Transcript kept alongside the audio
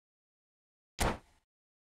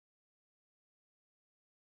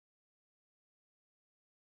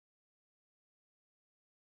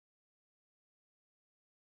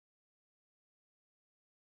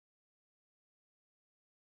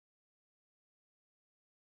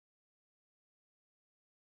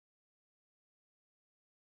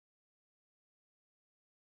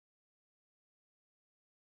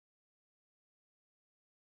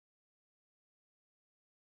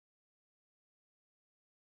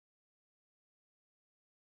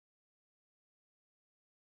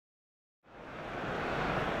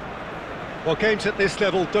Well, games at this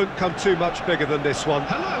level don't come too much bigger than this one.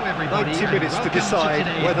 Hello everybody, 90 minutes to decide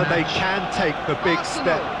whether they can take the big Arsenal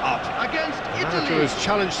step up. against The manager Italy. has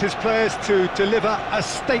challenged his players to deliver a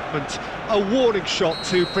statement, a warning shot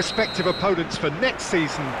to prospective opponents for next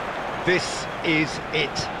season. This is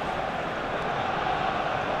it.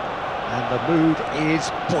 And the mood is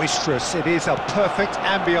boisterous. It is a perfect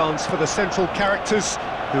ambience for the central characters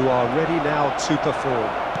who are ready now to perform.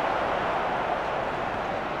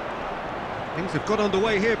 Things have got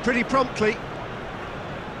underway here pretty promptly.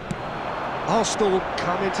 Arsenal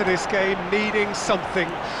come into this game needing something.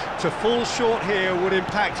 To fall short here would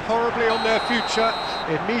impact horribly on their future,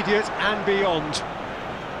 immediate and beyond.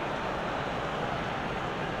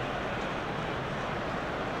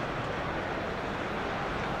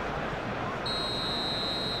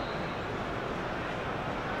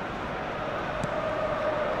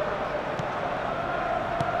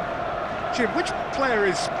 Jim, which player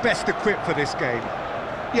is best equipped for this game?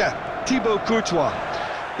 Yeah, Thibaut Courtois.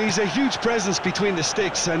 He's a huge presence between the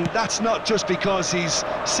sticks, and that's not just because he's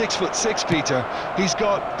 6'6", Peter. He's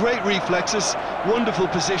got great reflexes, wonderful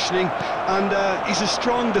positioning, and he's a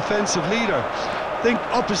strong defensive leader. I think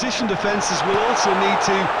opposition defences will also need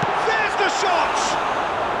to... There's the shot!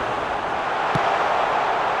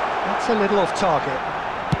 That's a little off target.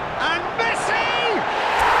 And Messi!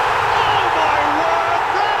 Oh my word,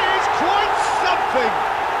 that is quite something!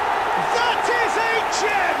 That is a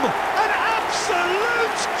gem! An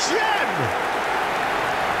absolute gem!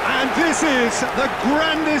 And this is the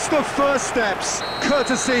grandest of first steps,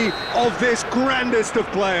 courtesy of this grandest of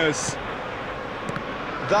players.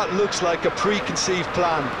 That looks like a preconceived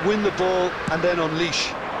plan. Win the ball and then unleash.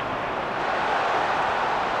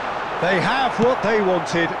 They have what they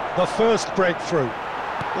wanted, the first breakthrough.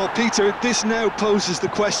 Well, Peter, this now poses the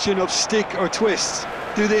question of stick or twist.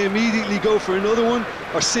 Do they immediately go for another one,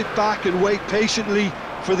 or sit back and wait patiently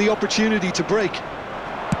for the opportunity to break?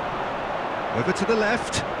 Over to the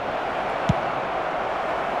left.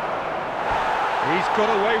 He's got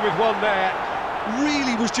away with one there.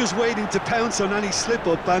 Really was just waiting to pounce on any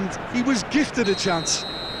slip-up, and he was gifted a chance.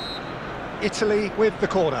 Italy with the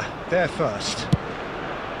corner, they're first.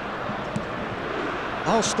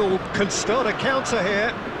 Arsenal can start a counter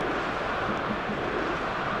here.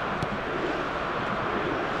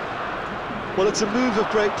 Well, it's a move of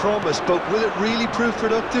great promise, but will it really prove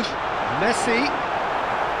productive? Messi.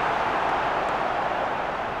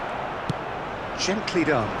 Gently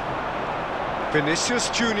done. Vinicius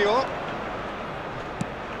Junior.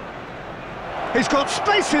 He's got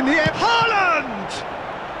space in the air. Haaland!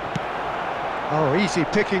 Oh, easy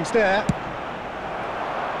pickings there.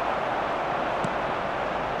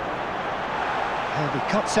 And he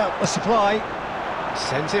cuts out the supply.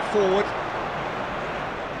 Sends it forward.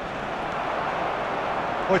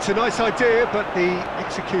 Oh, it's a nice idea, but the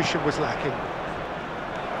execution was lacking.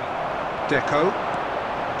 Deco.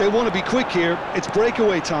 They want to be quick here. It's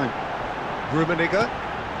breakaway time. Rummenigge.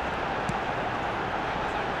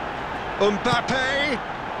 Mbappe.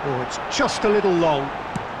 Oh, it's just a little long.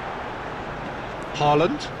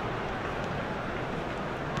 Haaland.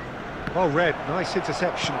 Well read, nice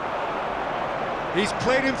interception. He's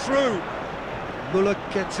played him through. Müller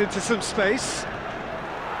gets into some space.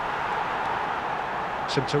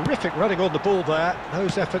 Some terrific running on the ball there.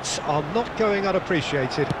 Those efforts are not going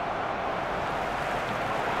unappreciated.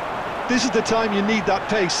 This is the time you need that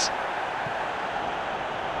pace.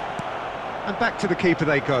 And back to the keeper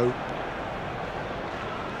they go.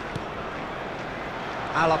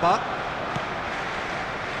 Alaba.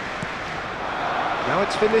 Now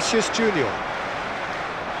it's Vinicius Junior.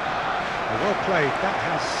 Well played, that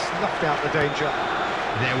has snuffed out the danger.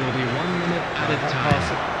 There will be 1 minute added time.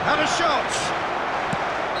 And a shot!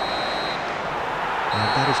 And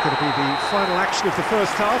that is going to be the final action of the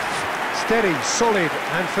first half. Steady, solid,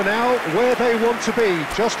 and for now, where they want to be.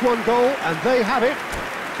 Just one goal, and they have it.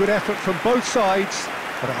 Good effort from both sides,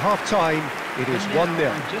 but at half-time, it is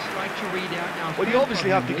 1-0. Well, you obviously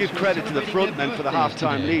have to give credit to the front men for the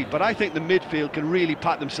half-time lead, but I think the midfield can really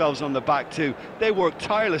pat themselves on the back too. They work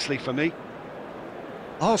tirelessly for me.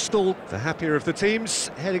 Arsenal, the happier of the teams,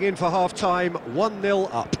 heading in for half-time, 1-0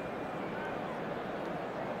 up.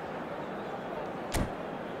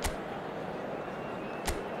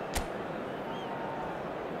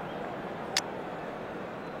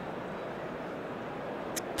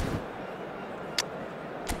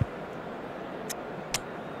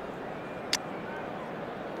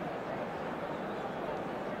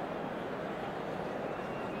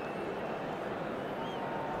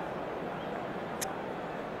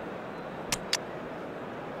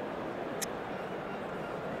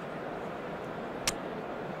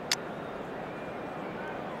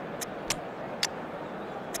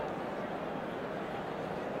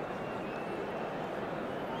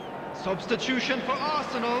 Substitution for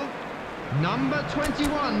Arsenal. Number 21,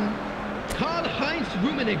 Karl-Heinz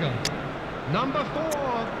Rummenigge. Number 4,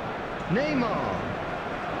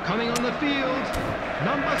 Neymar. Coming on the field,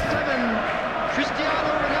 number 7,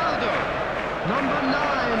 Cristiano Ronaldo. Number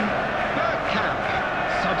 9, Bergkamp.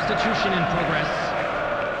 Substitution in progress.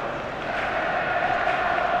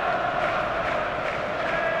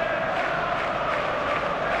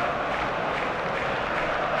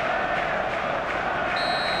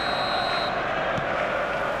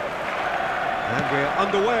 And we're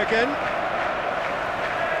underway again.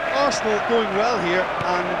 Arsenal going well here,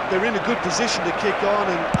 and they're in a good position to kick on,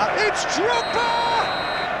 and It's Drogba!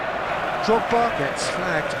 Drogba gets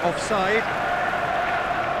flagged offside.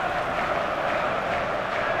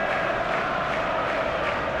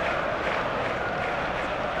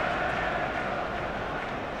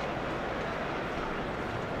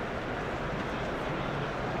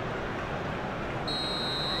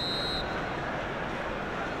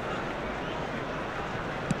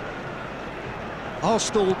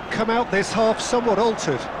 Arsenal come out this half somewhat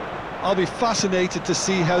altered. I'll be fascinated to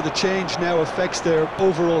see how the change now affects their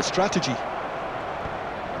overall strategy.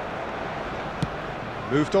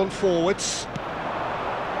 Moved on forwards.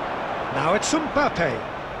 Now it's Mbappe.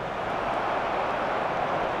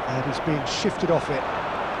 And he's being shifted off it.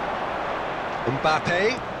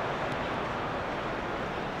 Mbappe.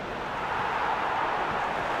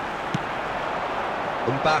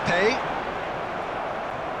 Mbappe.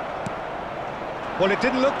 Well, it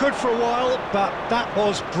didn't look good for a while, but that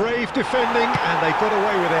was brave defending, and they got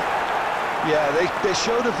away with it. Yeah, they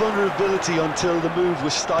showed a vulnerability until the move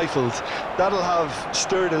was stifled. That'll have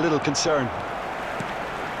stirred a little concern.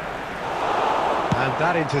 And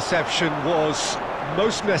that interception was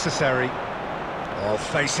most necessary. While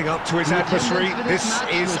facing up to his adversary, this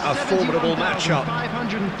is a formidable matchup.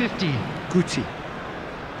 550. Guti.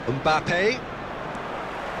 Mbappe.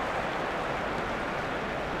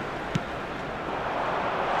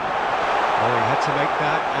 Oh, he had to make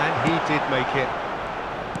that, and he did make it.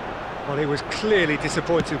 Well, he was clearly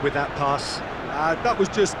disappointed with that pass. That was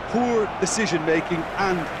just poor decision-making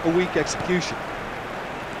and a weak execution.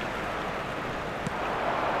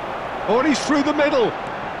 Oh, and he's through the middle.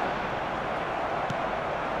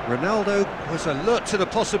 Ronaldo was alert to the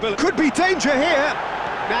possibility. Could be danger here.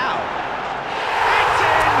 Now. It's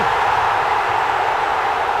in!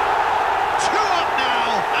 2 up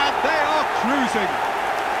now, and they are cruising.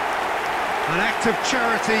 An act of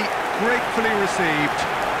charity gratefully received.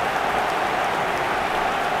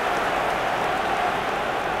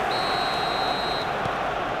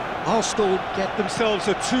 Arsenal get themselves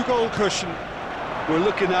a 2-goal cushion. We're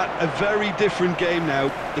looking at a very different game now.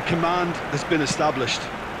 The command has been established.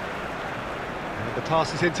 And the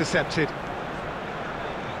pass is intercepted.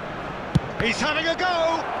 He's having a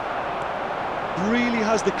go! Really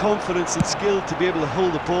has the confidence and skill to be able to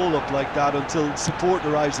hold the ball up like that until support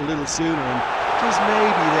arrives a little sooner, and just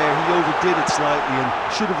maybe there he overdid it slightly and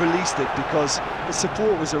should have released it because the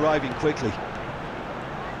support was arriving quickly.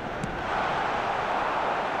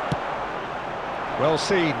 Well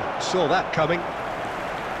seen, saw that coming.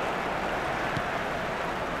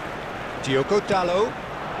 Diogo Dalot.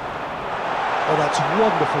 Oh, that's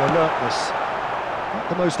wonderful alertness. Not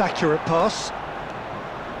the most accurate pass.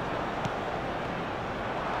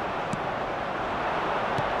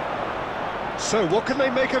 So, what can they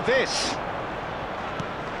make of this?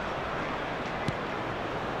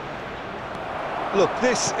 Look,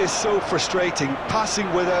 this is so frustrating.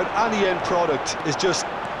 Passing without any end product is just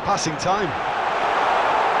passing time.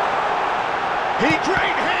 Great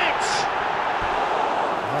hit!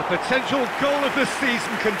 A potential goal of the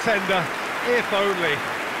season contender, if only.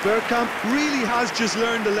 Bergkamp really has just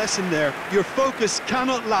learned a lesson there. Your focus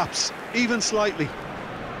cannot lapse, even slightly.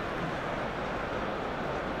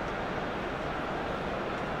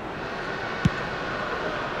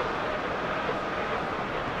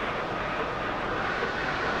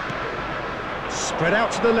 Spread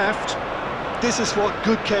out to the left. This is what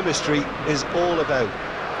good chemistry is all about.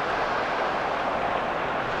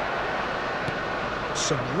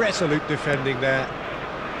 Some resolute defending there.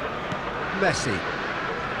 Messi.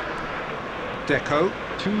 Deco.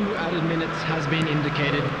 2 added minutes has been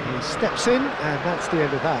indicated. He steps in, and that's the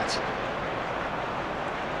end of that.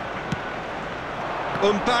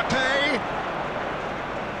 Mbappe!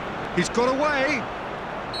 He's got away!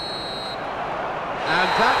 And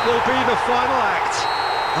that will be the final act.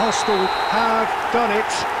 Arsenal have done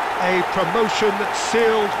it. A promotion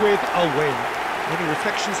sealed with a win. Any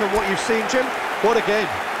reflections on what you've seen, Jim? What a game,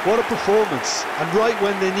 what a performance, and right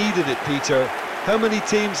when they needed it, Peter. How many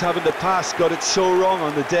teams have in the past got it so wrong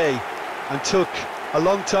on the day and took a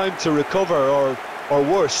long time to recover or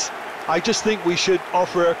worse. I just think we should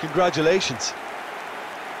offer our congratulations.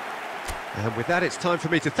 And with that, it's time for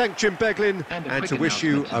me to thank Jim Beglin and to wish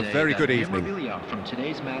you a very good evening. Memorabilia from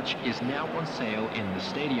today's match is now on sale in the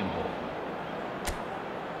Stadium Hall.